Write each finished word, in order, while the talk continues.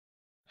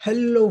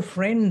Hello,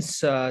 friends.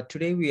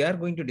 Today we are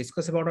going to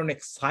discuss about an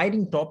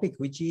exciting topic,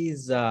 which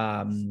is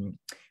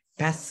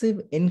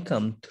passive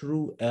income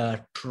through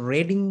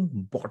trading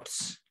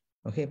bots.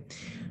 Okay,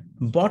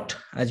 bot,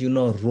 as you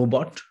know,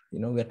 robot.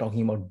 We are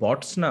talking about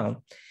bots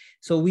now.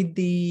 So with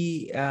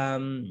the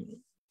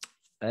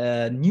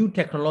new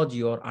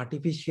technology or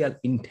artificial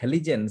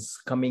intelligence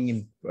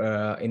coming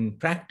in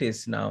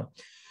practice now,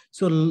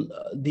 so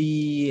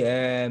the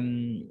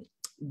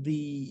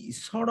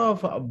sort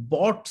of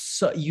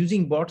bots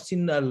using bots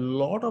in a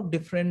lot of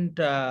different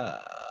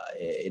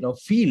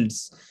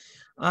fields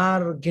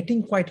are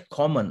getting quite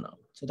common now.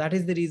 So that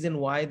is the reason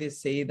why they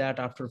say that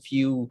after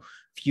few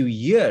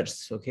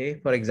years, okay,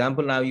 for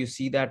example, now you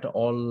see that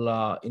all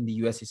in the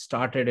US it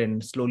started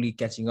and slowly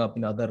catching up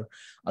in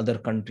other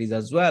countries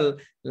as well,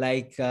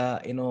 like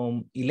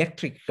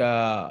electric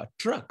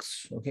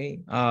trucks.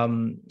 Okay,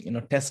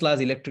 Tesla's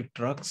electric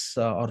trucks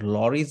or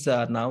lorries,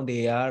 now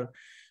they are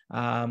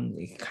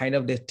kind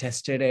of they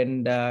tested,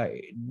 and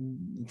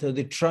so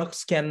the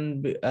trucks can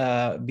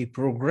be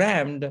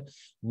programmed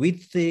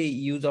with the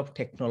use of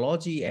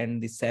technology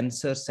and the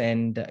sensors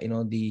and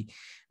the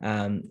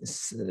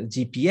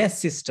GPS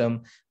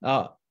system.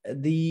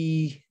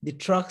 The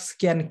trucks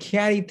can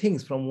carry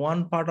things from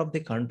one part of the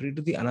country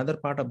to the another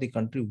part of the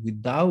country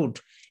without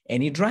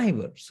any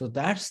driver. So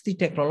that's the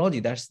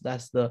technology.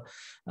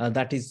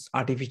 That is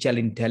artificial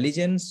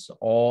intelligence,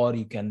 or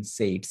you can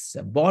say it's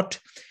a bot.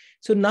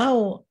 So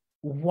now,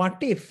 what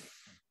if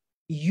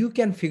you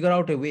can figure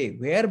out a way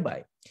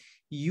whereby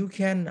you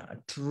can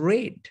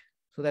trade?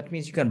 So that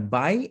means you can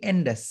buy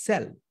and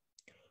sell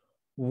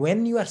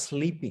when you are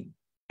sleeping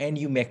and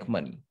you make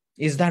money.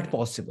 Is that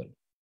possible?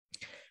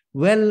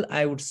 Well,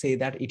 I would say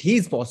that it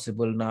is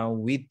possible now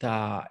with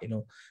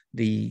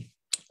the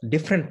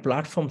different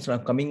platforms now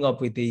coming up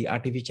with the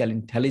artificial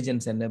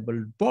intelligence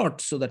enabled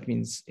bots. So that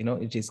means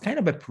it is kind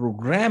of a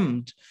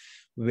programmed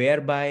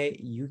whereby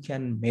you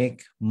can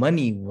make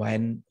money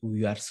when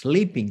you are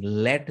sleeping.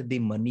 Let the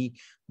money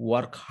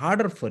work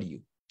harder for you.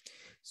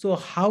 So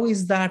how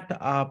is that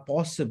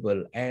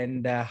possible,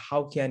 and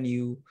how can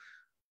you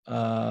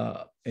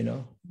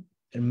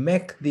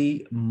make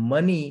the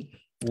money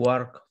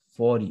work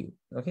for you?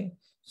 Okay,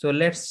 so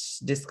let's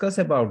discuss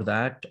about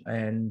that,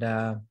 and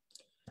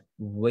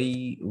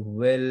we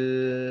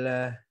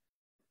will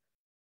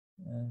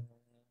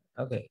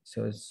okay,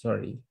 so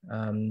sorry,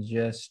 I'm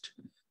just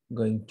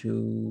going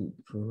to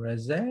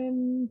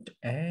present.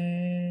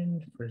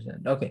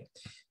 Okay,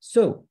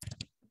 so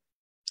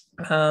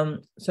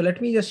so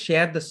let me just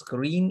share the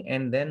screen,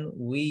 and then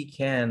we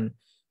can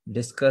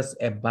discuss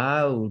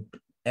about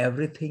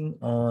everything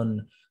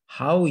on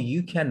how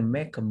you can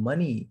make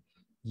money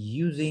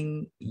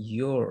using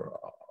your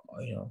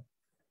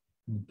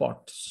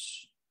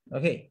bots.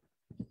 Okay,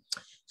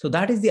 so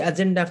that is the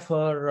agenda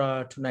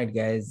for tonight,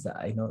 guys.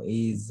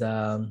 Is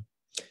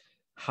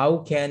how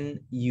can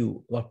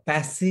you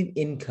passive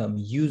income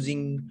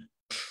using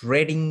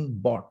trading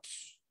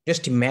bots?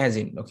 Just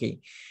imagine, okay,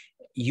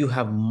 you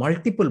have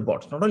multiple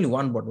bots, not only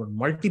one bot, but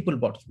multiple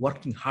bots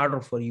working harder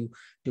for you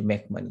to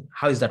make money.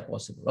 How is that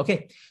possible?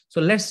 Okay,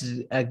 so let's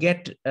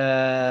let's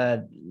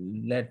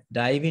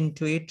dive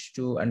into it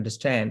to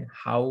understand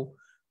how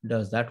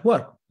does that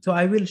work. So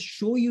I will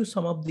show you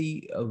some of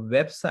the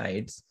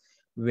websites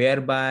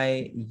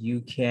whereby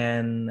you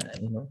can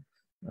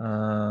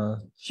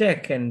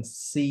check and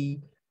see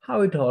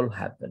how it all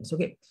happens.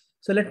 Okay,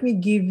 so let me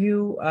give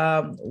you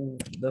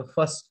the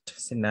first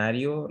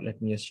scenario.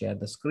 Let me just share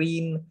the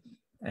screen,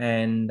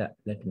 and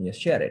let me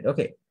just share it.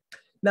 Okay,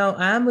 now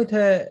I am with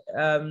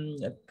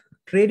a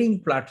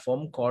trading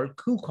platform called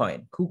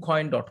KuCoin,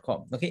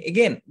 KuCoin.com. Okay,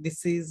 again,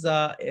 this is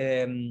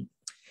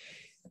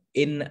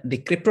in the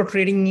crypto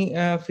trading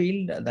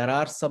field. There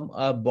are some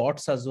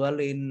bots as well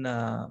in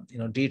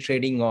day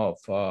trading of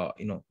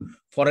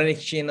foreign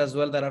exchange as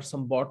well. There are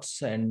some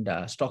bots, and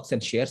stocks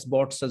and shares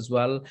bots as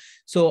well.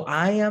 So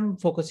I am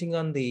focusing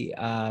on the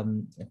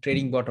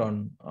trading bot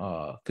on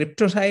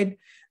crypto side,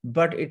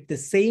 but it's the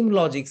same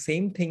logic,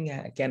 same thing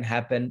can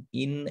happen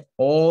in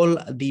all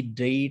the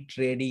day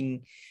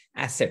trading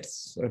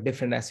assets, or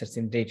different assets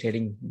in day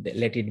trading.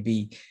 Let it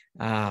be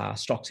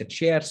stocks and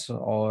shares,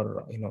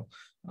 or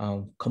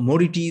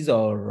commodities,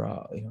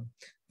 or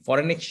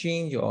foreign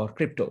exchange, or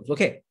cryptos.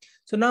 Okay,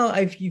 so now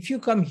if you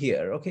come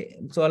here, okay,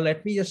 so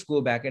let me just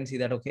go back and see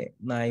that. Okay,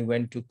 now I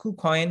went to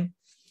KuCoin,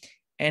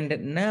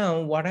 and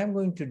now what I'm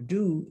going to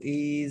do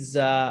is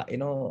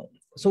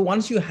so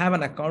once you have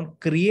an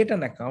account, create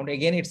an account.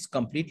 Again, it's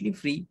completely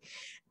free,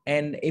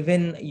 and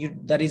even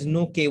there is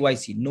no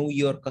KYC, know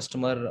your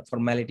customer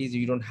formalities.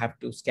 You don't have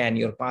to scan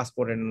your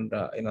passport and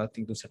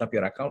thing to set up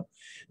your account.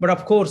 But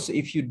of course,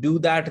 if you do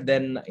that,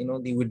 then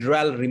the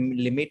withdrawal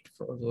limit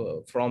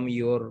from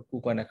your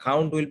KuCoin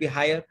account will be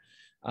higher.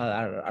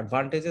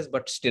 Advantages,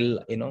 but still,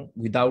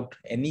 without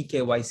any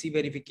KYC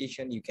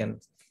verification, you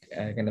can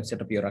kind of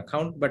set up your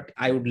account. But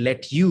I would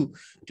let you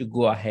to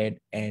go ahead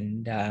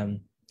and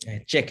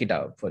check it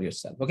out for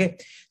yourself. Okay,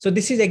 so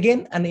this is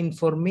again an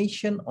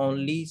information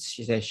only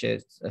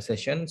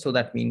session. So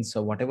that means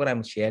whatever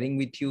I'm sharing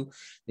with you,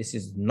 this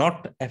is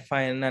not a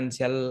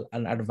financial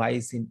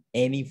advice in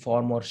any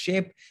form or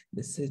shape.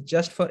 This is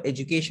just for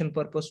education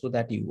purpose, so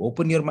that you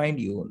open your mind,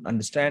 you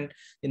understand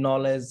the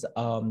knowledge,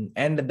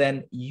 and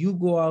then you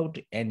go out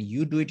and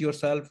you do it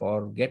yourself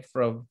or get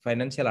from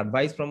financial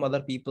advice from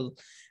other people.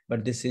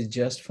 But this is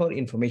just for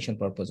information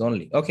purpose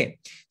only. Okay,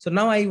 so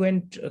now I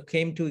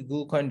came to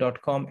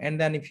goocoin.com,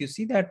 and then if you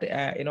see that,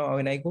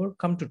 when I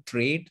come to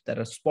trade, there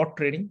are spot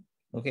trading,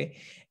 okay,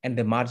 and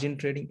the margin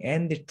trading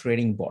and the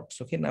trading bots.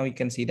 Okay, now you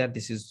can see that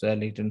this is a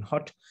little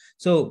hot.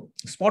 So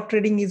spot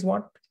trading is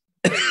what?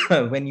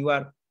 When you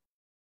are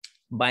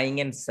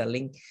buying and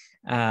selling,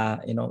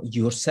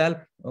 yourself,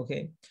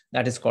 okay,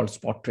 that is called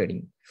spot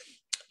trading.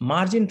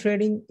 Margin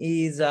trading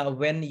is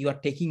when you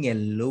are taking a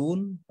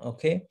loan,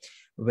 okay,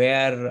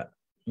 where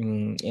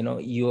you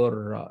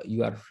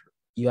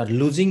are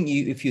losing.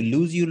 If you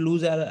lose, you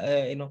lose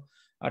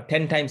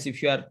 10 times.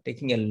 If you are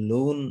taking a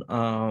loan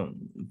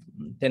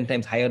 10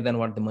 times higher than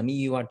what the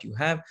money what you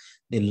have,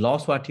 the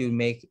loss what you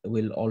make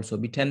will also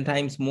be 10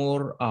 times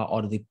more,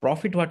 or the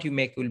profit what you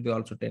make will be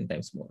also 10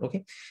 times more.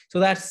 Okay, so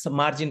that's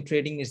margin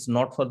trading. It's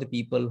not for the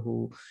people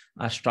who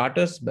are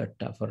starters, but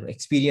for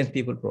experienced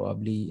people,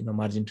 probably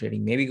margin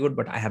trading may be good,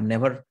 but I have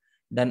never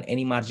done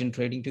any margin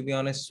trading, to be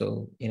honest.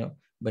 So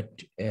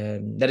but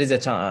there is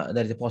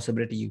a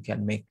possibility you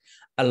can make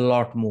a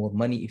lot more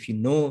money if you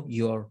know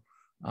your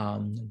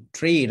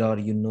trade, or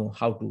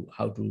how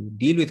to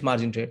deal with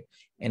margin trade.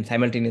 And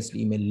simultaneously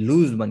you may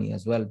lose money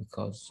as well,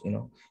 because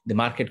the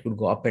market could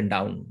go up and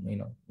down.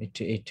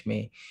 It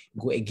may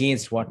go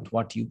against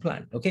what you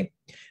planned. Okay,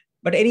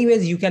 but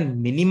anyways, you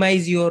can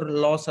minimize your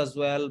loss as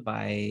well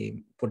by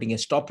putting a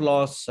stop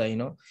loss.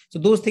 So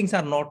those things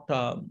are not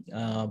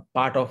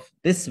part of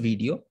this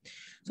video.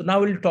 So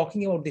now we're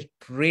talking about the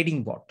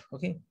trading bot.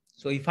 Okay,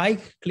 so if I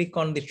click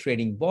on the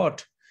trading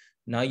bot,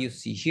 now you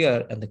see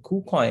here at the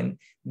KuCoin,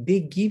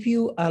 they give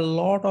you a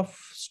lot of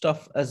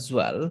stuff as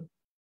well,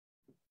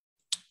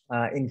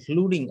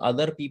 including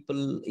other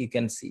people. You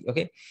can see,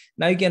 okay,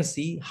 now you can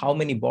see how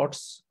many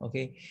bots.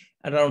 Okay,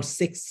 around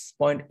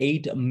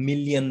 6.8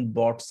 million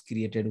bots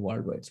created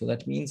worldwide. So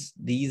that means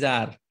these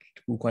are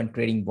KuCoin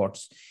trading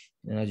bots.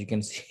 And as you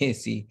can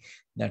see,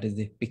 that is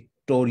the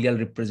pictorial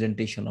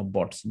representation of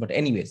bots. But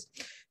anyways,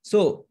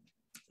 so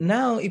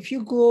now if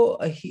you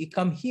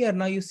come here,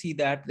 now you see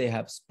that they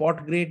have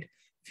spot grid,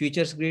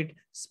 futures grid,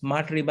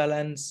 smart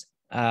rebalance,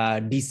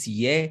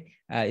 DCA,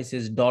 it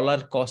says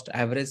dollar cost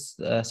average,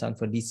 stands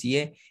for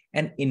DCA,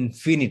 and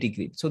infinity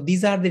grid. So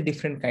these are the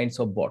different kinds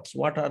of bots.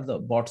 What are the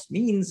bots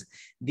means?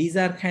 These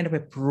are kind of a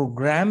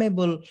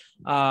programmable,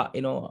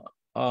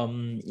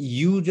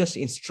 you just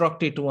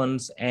instruct it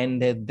once,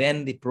 and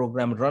then the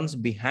program runs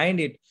behind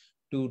it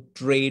to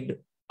trade,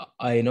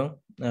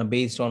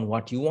 based on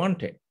what you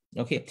wanted.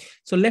 Okay,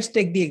 so let's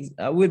take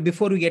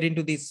before we get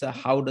into this,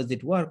 how does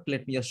it work?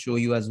 Let me just show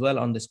you as well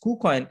on this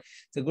KuCoin.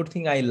 The good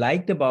thing I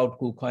liked about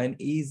KuCoin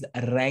is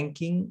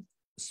ranking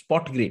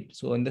spot grid.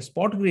 So in the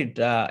spot grid,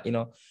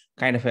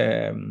 kind of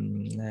a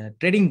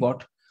trading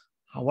bot,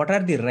 what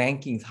are the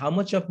rankings? How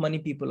much of money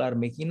people are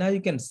making? Now you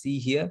can see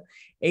here,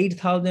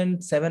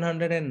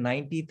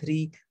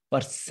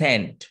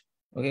 8,793%.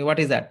 Okay, what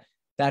is that?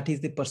 That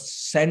is the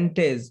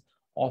percentage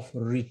of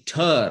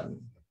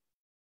return.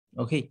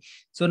 Okay,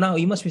 so now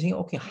you must be saying,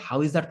 okay, how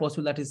is that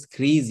possible? That is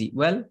crazy.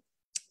 Well,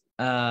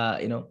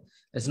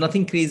 there's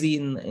nothing crazy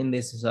in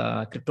this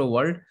crypto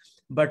world,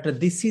 but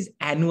this is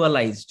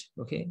annualized.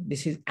 Okay,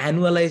 this is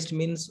annualized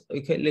means,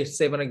 okay, let's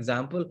say, for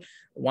example,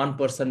 one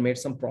person made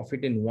some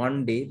profit in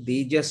one day.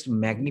 They just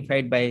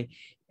magnified by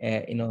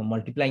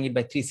multiplying it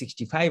by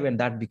 365, and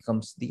that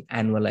becomes the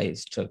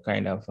annualized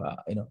kind of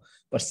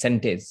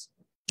percentage.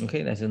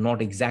 Okay, that is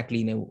not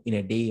exactly in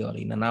a day or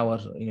in an hour.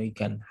 You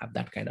can have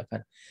that kind of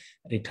a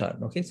return.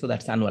 Okay, so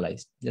that's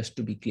annualized, just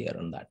to be clear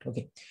on that.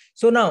 Okay,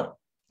 so now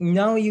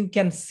you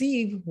can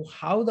see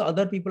how the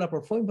other people are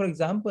performing. For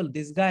example,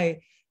 this guy,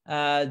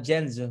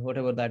 Jens,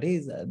 whatever that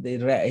is,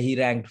 he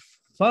ranked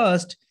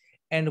first,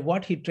 and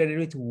what he traded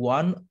with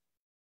 1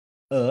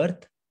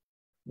 ETH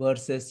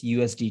versus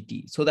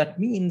USDT. So that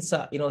means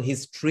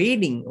his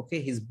trading,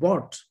 okay, his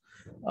bot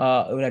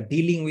are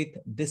dealing with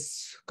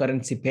this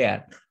currency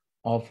pair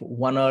of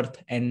 1 ETH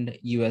and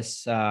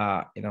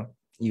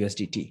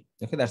USDT.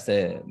 Okay, that's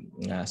a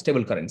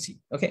stable currency.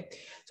 Okay,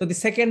 so the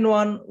second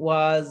one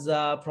was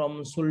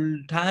from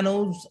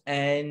Sultanos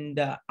and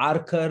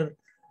Archer,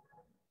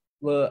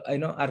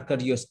 Archer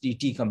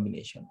USDT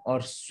combination,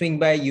 or swing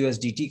by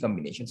USDT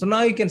combination. So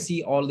now you can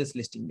see all this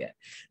listing there.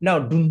 Now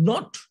do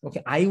not,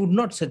 okay, I would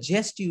not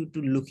suggest you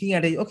to looking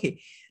at it. Okay,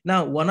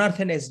 now 1 ETH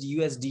and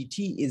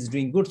USDT is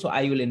doing good, so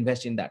I will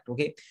invest in that.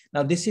 Okay,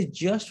 now this is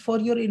just for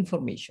your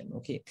information.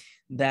 Okay,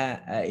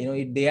 that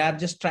they are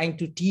just trying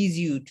to tease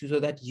you so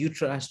that you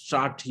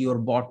start your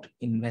bot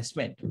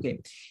investment. Okay,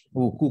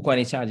 KuCoin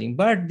is charging,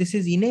 but this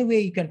is in a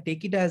way you can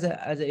take it as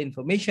an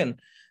information,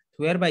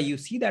 whereby you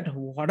see that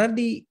what are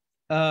the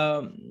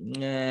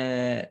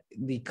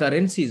the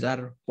currencies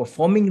are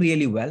performing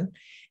really well,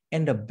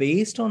 and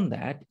based on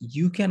that,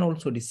 you can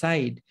also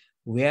decide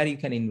where you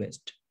can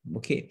invest.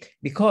 Okay,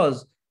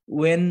 because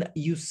when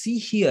you see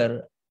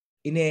here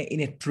in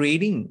a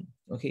trading,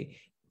 okay,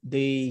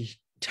 the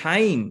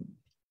time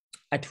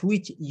at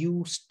which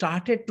you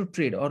started to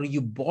trade or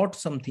you bought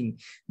something,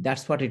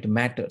 that's what it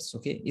matters.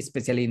 Okay,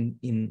 especially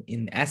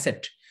in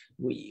asset,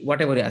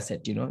 whatever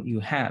asset you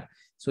have.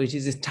 So it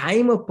is the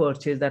time of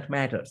purchase that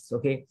matters.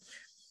 Okay,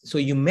 so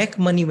you make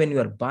money when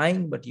you are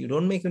buying, but you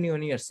don't make money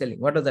when you are selling.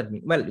 What does that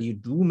mean? Well, you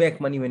do make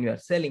money when you are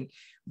selling,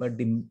 but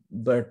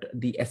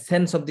the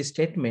essence of the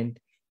statement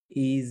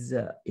is,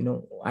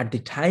 at the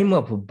time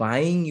of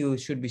buying, you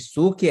should be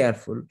so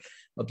careful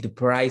of the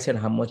price and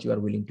how much you are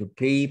willing to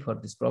pay for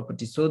this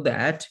property, so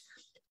that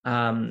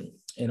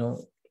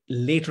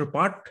later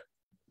part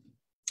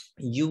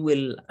you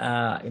will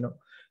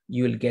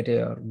you will get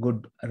a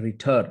good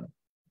return.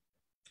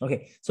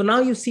 Okay, so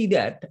now you see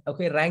that,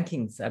 okay,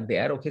 rankings are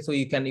there. Okay, so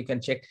you can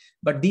check,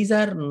 but these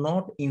are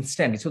not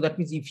instant. So that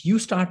means if you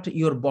start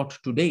your bot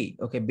today,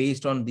 okay,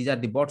 based on these are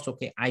the bots,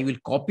 okay, I will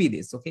copy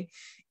this. Okay,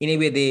 in a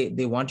way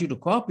they want you to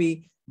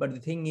copy, but the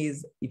thing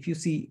is, if you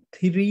see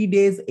 3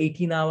 days,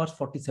 18 hours,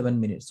 47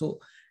 minutes. So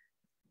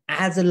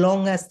as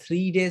long as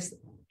 3 days,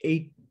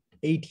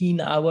 18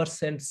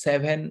 hours and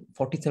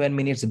 47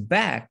 minutes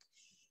back,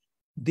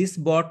 this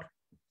bot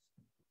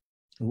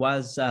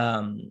was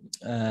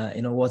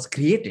was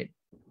created.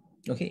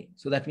 Okay,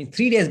 so that means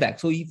 3 days back.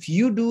 So if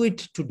you do it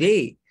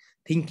today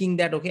thinking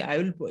that, okay, I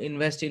will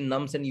invest in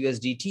nums and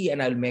USDT and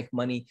I will make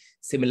money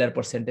similar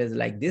percentage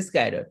like this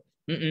guy did,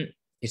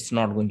 it's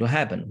not going to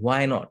happen.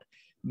 Why not?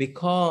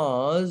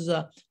 Because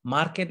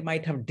market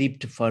might have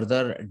dipped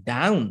further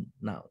down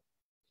now.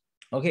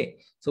 Okay,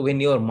 so when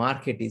your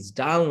market is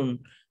down,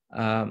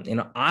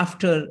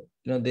 after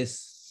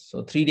this,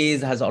 so 3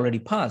 days has already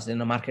passed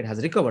and the market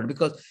has recovered,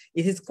 because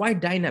it is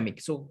quite dynamic.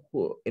 So,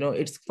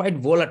 it's quite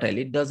volatile.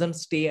 It doesn't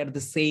stay at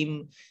the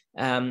same,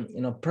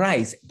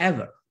 price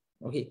ever.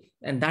 Okay.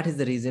 And that is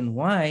the reason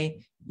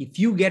why, if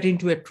you get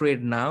into a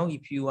trade now,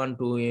 if you want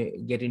to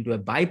get into a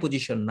buy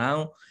position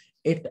now,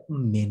 it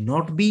may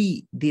not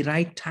be the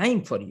right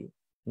time for you.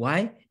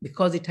 Why?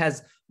 Because it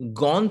has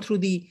gone through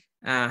the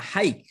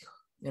hike,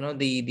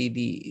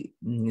 the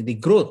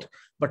growth,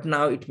 but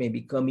now it may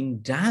be coming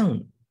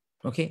down.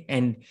 Okay,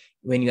 and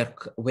when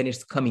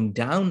it's coming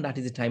down, that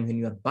is the time when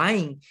you are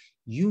buying,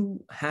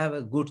 you have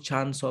a good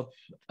chance of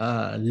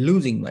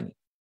losing money.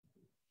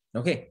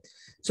 Okay,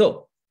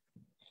 so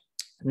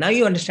now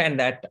you understand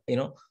that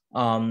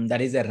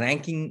that is a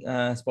ranking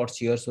spots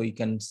here, so you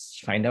can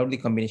find out the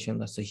combination.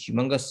 That's a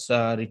humongous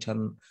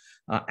return,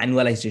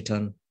 annualized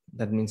return.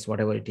 That means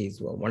whatever it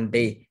is, 1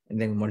 day, and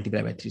then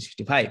multiply by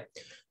 365.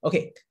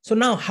 Okay, so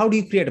now how do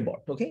you create a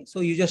bot? Okay,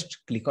 so you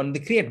just click on the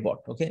create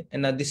bot. Okay,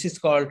 and now this is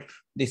called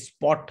the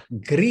spot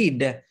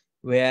grid,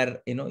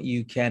 where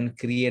you can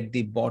create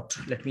the bot.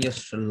 Let me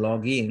just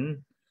log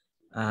in.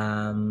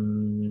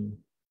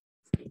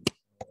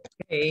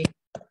 Okay,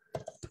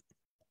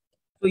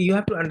 so you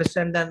have to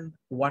understand then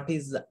what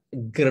is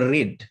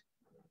grid.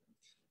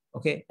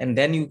 Okay, and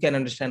then you can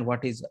understand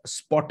what is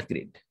spot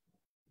grid.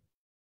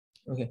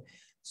 Okay,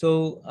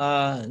 so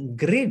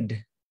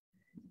grid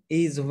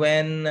is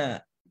when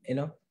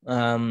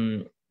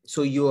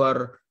so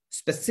your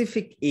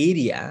specific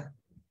area,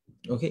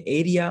 okay,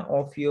 area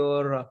of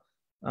your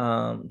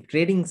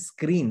trading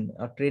screen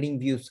or trading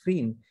view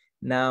screen.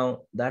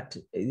 Now that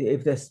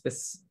if the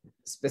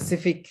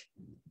specific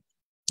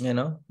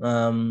area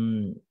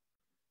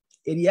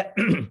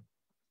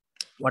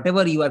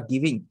whatever you are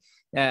giving,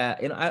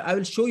 I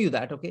will show you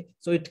that. Okay,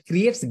 so it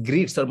creates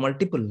grids or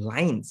multiple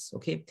lines.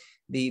 Okay,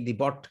 the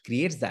bot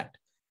creates that.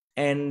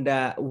 And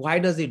why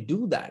does it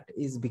do that?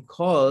 Is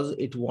because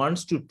it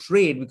wants to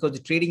trade, because the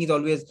trading is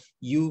always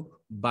you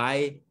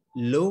buy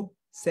low,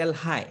 sell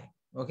high.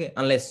 Okay,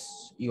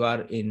 unless you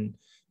are in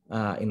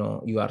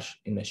you are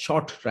in a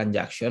short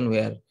transaction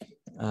where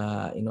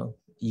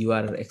you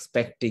are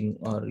expecting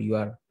or you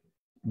are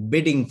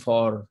bidding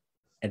for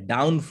a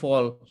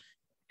downfall,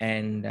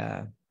 and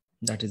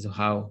that is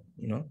how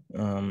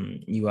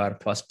you are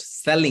first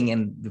selling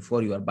and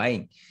before you are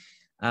buying.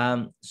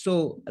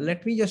 So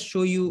let me just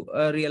show you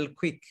real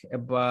quick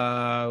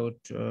about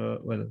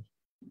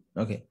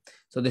okay,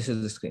 so this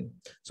is the screen.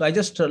 So I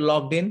just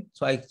logged in,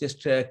 so I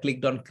just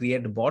clicked on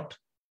create bot.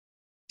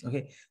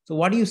 Okay, so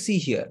what do you see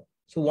here?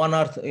 So One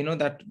Earth,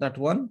 that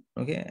one.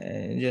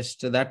 Okay,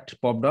 just that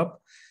popped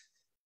up.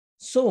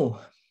 So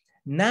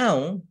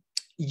now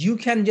you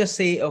can just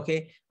say,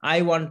 okay,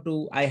 I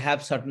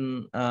have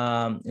certain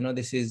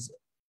this is,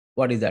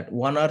 what is that?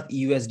 One Earth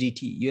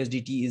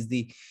USDT is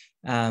the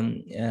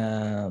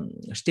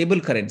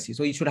stable currency.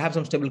 So you should have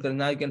some stable currency.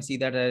 Now you can see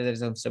that there is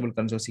some stable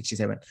currency of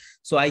 67.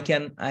 So I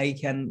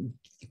can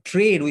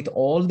trade with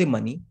all the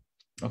money.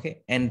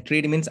 Okay, and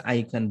trade means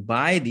I can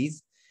buy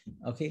these.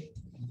 Okay,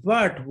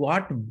 but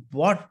what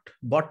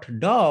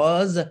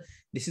does,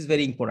 this is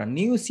very important.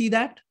 You see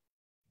that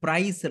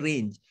price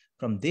range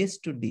from this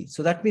to this.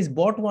 So that means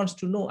bot wants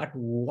to know at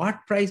what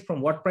price,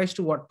 from what price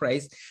to what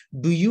price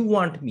do you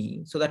want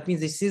me? So that means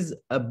this is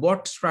a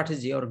bot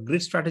strategy, or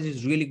grid strategy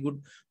is really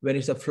good when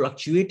it's a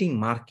fluctuating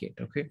market.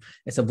 Okay,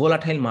 it's a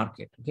volatile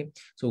market. Okay,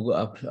 so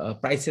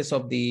prices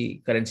of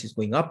the currencies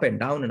going up and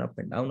down and up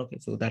and down. Okay,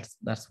 so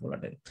that's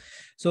volatile.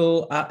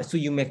 So so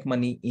you make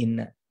money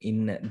in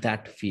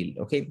that field.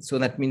 Okay, so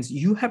that means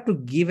you have to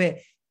give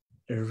a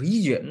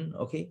region.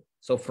 Okay,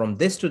 so from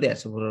this to there,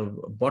 so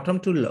bottom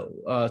to low,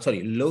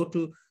 low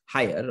to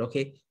higher.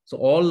 Okay, so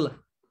all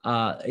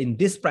in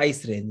this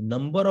price range,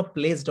 number of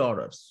placed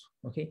orders.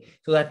 Okay,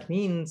 so that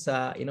means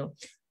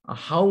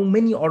how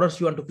many orders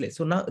you want to place.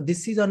 So now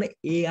this is on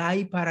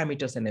AI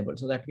parameters enabled.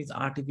 So that means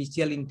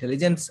artificial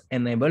intelligence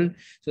enabled.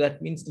 So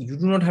that means you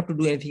do not have to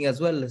do anything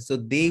as well. So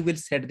they will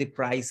set the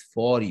price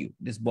for you,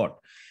 this bot.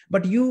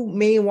 But you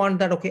may want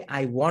that, okay,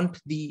 I want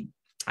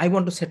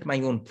to set my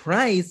own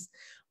price,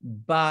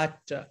 but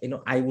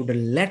I would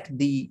let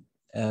the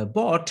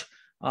bot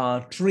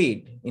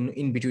trade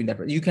in between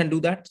that. You can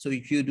do that. So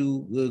if you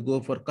do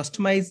go for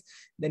customize,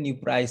 then you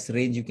price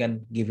range, you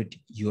can give it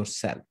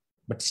yourself.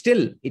 But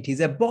still, it is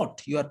a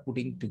bot. You are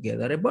putting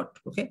together a bot.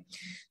 Okay.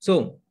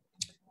 So,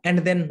 and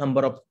then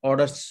number of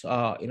orders,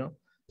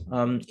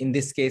 in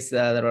this case,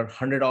 there are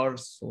 100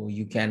 orders. So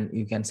you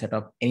can set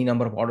up any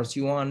number of orders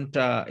you want,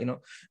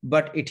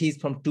 but it is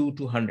from 2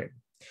 to 100.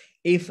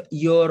 If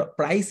your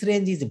price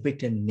range is a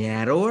bit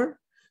narrower,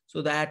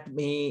 so that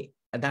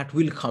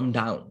will come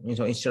down.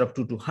 So instead of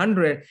 2 to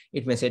 100,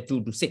 it may say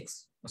 2 to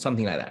 6, or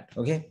something like that.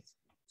 Okay.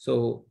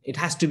 So it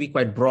has to be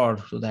quite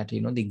broad so that,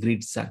 the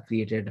grids are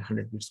created,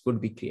 100 grids could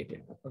be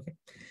created. Okay.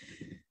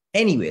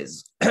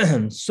 Anyways,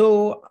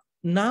 so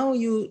now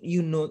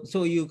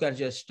so you can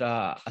just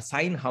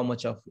assign how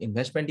much of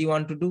investment you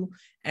want to do,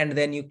 and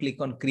then you click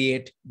on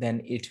create,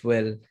 then it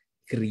will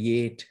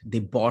create the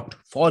bot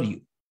for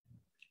you.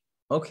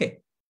 Okay.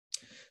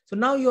 So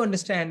now you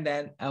understand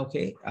that,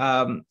 okay,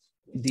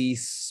 the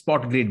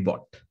spot grid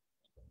bot.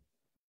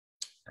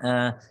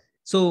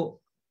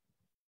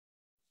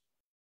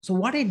 So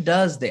what it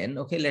does then,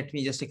 okay, let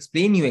me just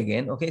explain you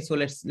again. Okay, so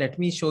let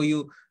me show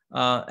you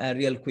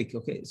real quick.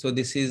 Okay, so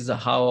this is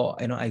how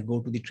I go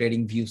to the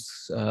trading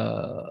views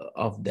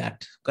of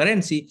that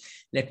currency.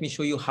 Let me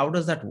show you how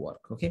does that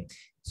work. Okay,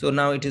 so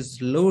now it is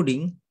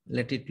loading.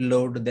 Let it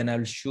load. Then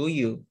I'll show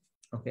you.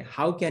 Okay,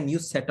 how can you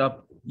set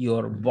up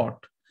your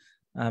bot?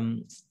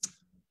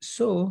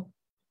 So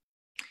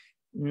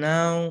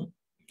now,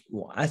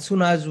 as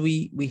soon as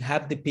we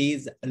have the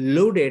page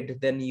loaded,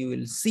 then you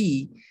will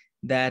see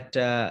that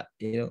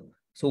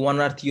so One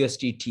Earth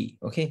USDT.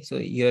 Okay, so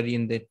here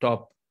in the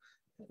top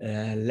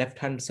left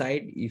hand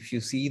side, if you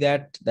see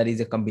that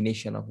is a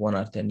combination of One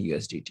Earth and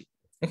USDT.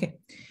 Okay,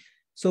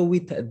 so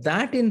with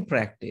that in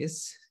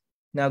practice,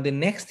 now the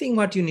next thing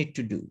what you need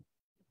to do,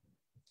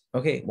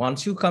 okay,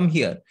 once you come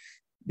here,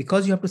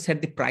 because you have to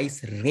set the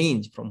price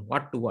range from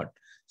what to what,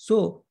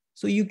 so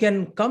you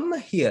can come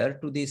here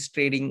to this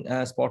trading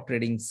spot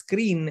trading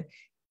screen,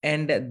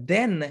 and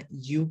then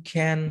you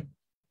can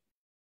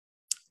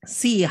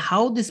see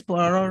how this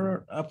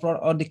or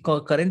the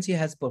currency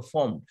has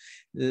performed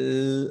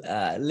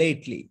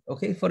lately.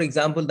 Okay, for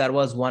example, there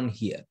was one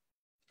here.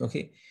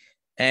 Okay,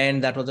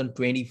 and that was on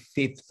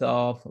 25th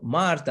of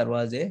March. There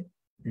was a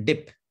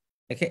dip.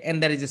 Okay,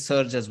 and there is a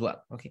surge as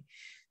well. Okay,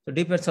 so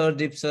dip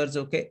surge.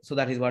 Okay, so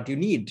that is what you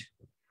need.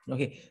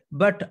 Okay,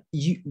 but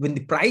when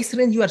the price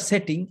range you are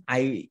setting,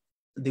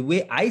 the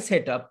way I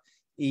set up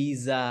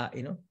is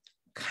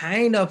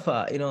kind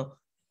of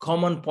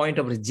common point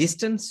of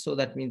resistance. So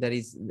that means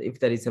if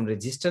there is some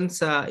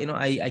resistance,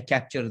 I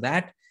capture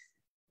that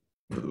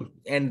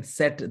and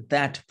set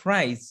that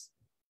price.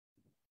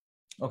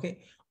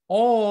 Okay,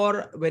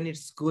 or when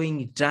it's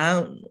going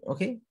down,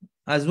 okay,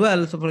 as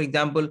well. So for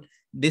example,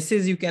 this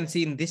is, you can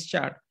see in this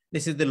chart,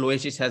 this is the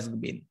lowest it has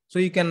been. So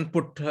you can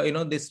put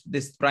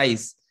this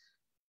price.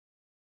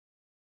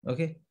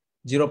 Okay,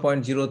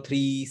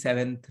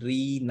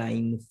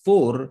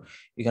 0.037394.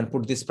 You can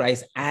put this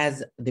price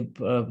as the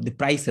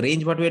price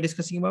range what we are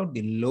discussing about,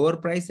 the lower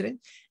price range,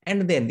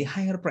 and then the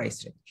higher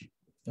price range.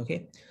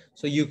 Okay,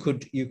 so you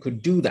could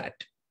do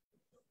that.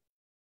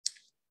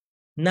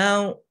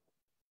 Now,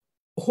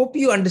 hope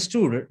you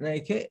understood.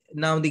 Okay,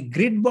 now the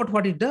grid bot,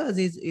 what it does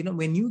is,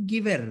 when you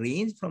give a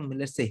range from,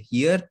 let's say,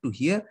 here to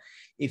here,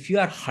 if you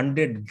are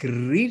 100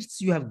 grids,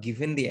 you have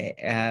given the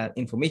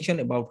information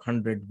about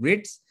 100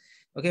 grids.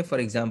 Okay, for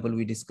example,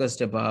 we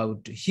discussed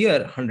about here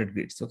 100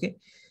 grids. Okay,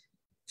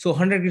 so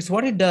 100 grids,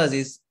 what it does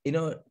is,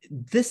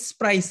 this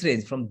price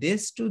range from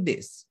this to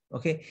this,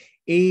 okay,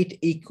 it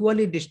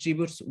equally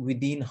distributes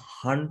within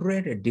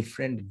 100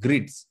 different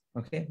grids.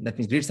 Okay, that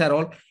means grids are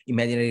all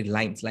imaginary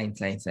lines.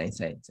 Okay,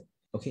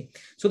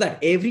 so that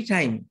every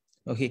time,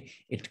 okay,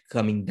 it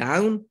coming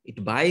down,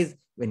 it buys.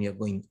 When you're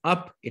going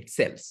up, it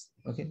sells.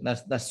 Okay,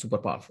 that's super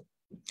powerful.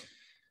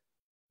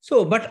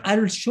 So, but I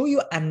will show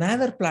you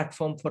another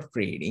platform for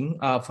trading,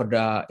 for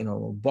the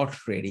bot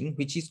trading,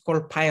 which is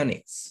called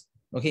Pionex.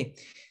 Okay,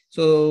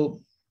 so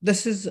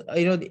this is,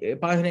 the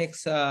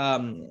Pionex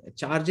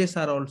charges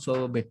are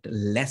also a bit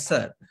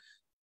lesser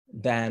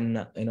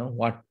than,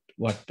 what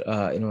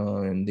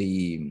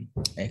the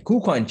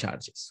KuCoin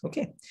charges.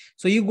 Okay.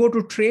 So you go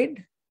to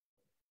trade,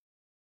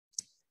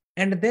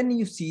 and then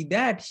you see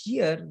that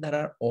here there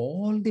are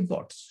all the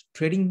bots,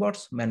 trading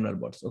bots, manual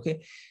bots.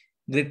 Okay.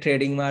 Grid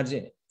trading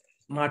margin,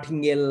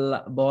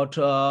 martingale bot,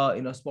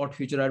 spot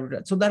future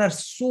arbitrage. So there are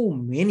so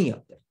many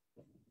of them.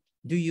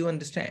 Do you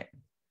understand?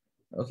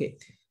 Okay.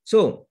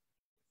 So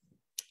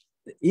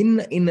in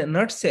a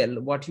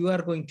nutshell, what you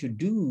are going to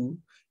do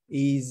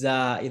is,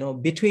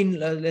 between,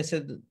 let's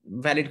say,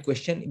 valid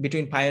question,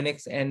 between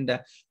Pionex and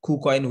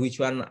KuCoin, which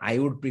one I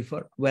would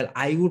prefer? Well,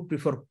 I would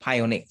prefer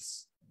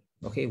Pionex.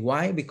 Okay.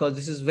 Why? Because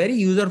this is very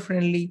user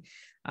friendly.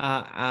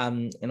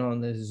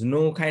 There's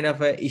no kind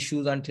of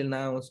issues until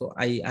now. So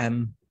I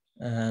am,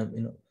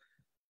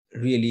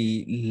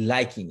 really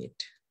liking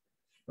it.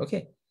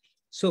 Okay.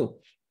 So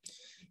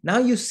now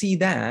you see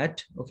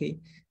that, okay,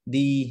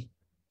 the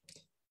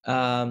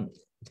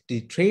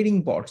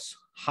trading bots,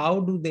 how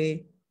do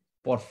they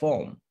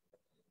perform?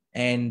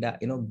 And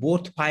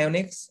both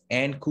Pionex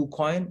and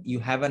KuCoin, you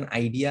have an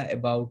idea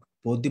about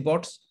both the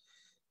bots.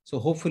 So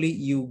hopefully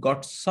you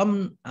got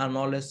some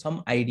knowledge,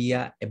 some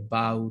idea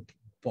about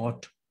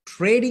bot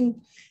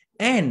trading.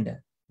 And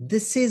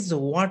this is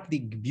what the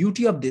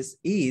beauty of this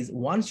is.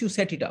 Once you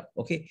set it up,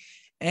 okay,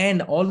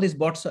 and all these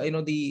bots, the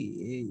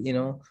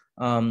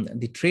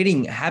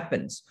trading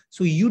happens,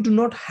 so you do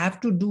not have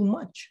to do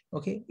much.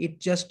 Okay, it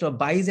just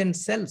buys and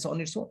sells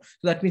on its own.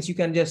 So that means you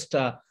can just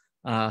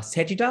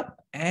set it up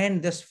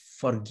and just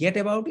forget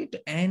about it,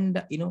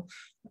 and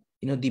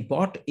the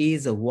bot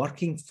is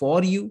working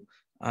for you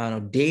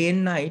day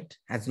and night,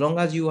 as long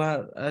as you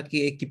are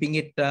keeping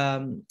it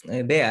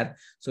there.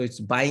 So it's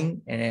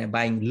buying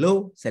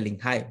low, selling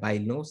high, buy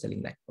low,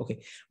 selling high.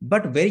 Okay,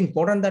 but very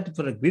important that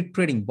for a grid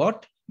trading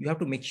bot, you have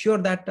to make sure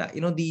that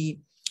the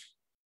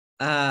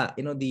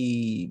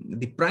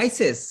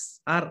prices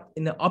are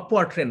in an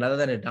upward trend rather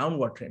than a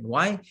downward trend.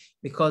 Why?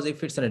 Because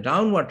if it's in a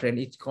downward trend,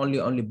 it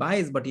only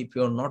buys, but if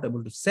you're not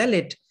able to sell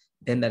it,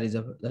 then there is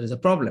a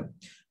problem.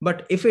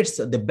 But if it's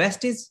the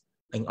best is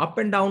going up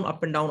and down,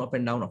 up and down, up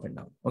and down, up and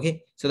down.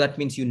 Okay, so that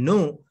means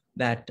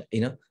that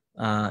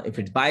if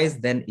it buys,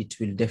 then it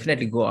will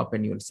definitely go up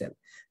and you will sell.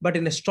 But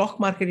in a stock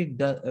market, it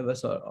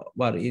does,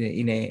 or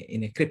in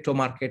a crypto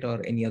market or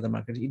any other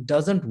market, it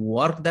doesn't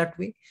work that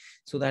way.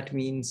 So that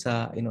means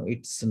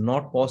it's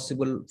not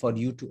possible for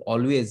you to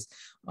always,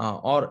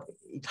 or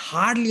it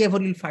hardly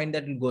ever you'll find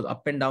that it goes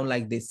up and down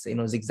like this,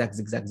 zigzag,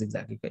 zigzag,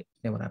 zigzag. Okay, it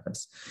never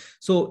happens.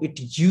 So it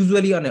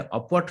usually on an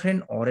upward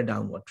trend or a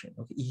downward trend.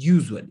 Okay,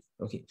 usually.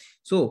 Okay,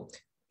 so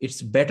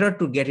it's better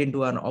to get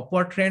into an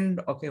upward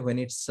trend. Okay, when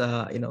it's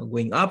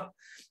going up.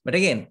 But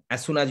again,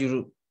 as soon as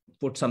you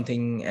put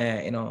something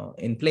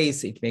in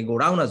place, it may go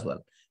down as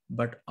well.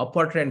 But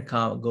upward trend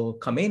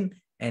come in,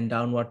 and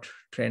downward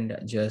trend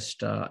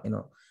just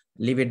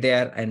leave it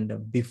there.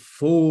 And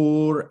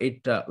before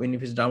it, when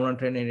if it's downward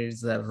trend and it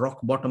is a rock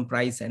bottom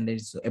price and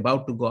it's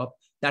about to go up,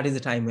 that is the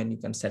time when you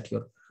can set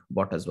your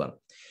bot as well.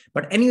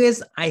 But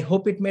anyways, I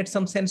hope it made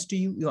some sense to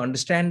you. You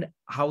understand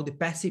how the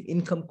passive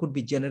income could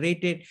be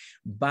generated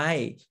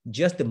by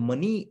just the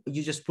money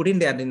you just put in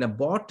there in a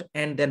bot,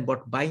 and then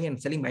bot buying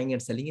and selling,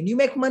 and you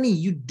make money.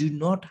 You do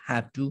not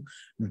have to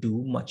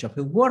do much of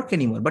a work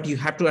anymore, but you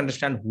have to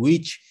understand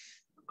which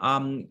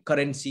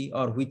currency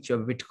or which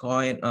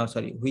Bitcoin,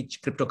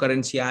 which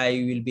cryptocurrency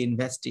I will be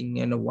investing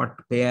in, what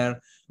pair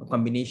or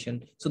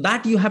combination. So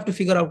that you have to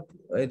figure out.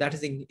 That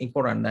is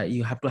important.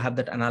 You have to have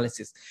that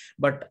analysis.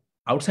 But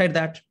outside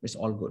that, it's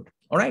all good.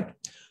 All right.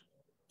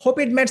 Hope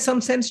it made some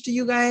sense to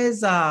you guys.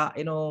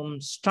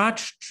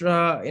 Start.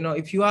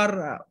 If you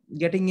are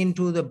getting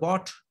into the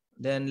bot,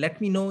 then let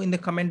me know in the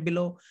comment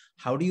below.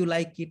 How do you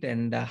like it,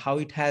 and how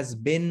it has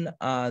been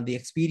the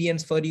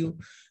experience for you?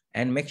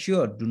 And make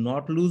sure do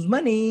not lose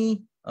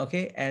money.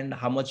 Okay, and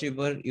how much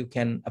ever you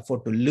can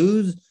afford to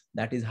lose,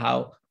 that is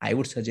how I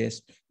would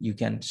suggest you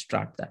can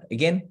start that.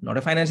 Again, not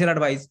a financial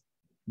advice,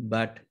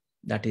 but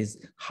that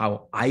is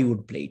how I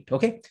would play it.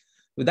 Okay,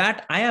 with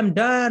that, I am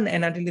done,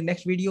 and until the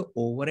next video,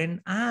 over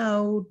and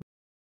out.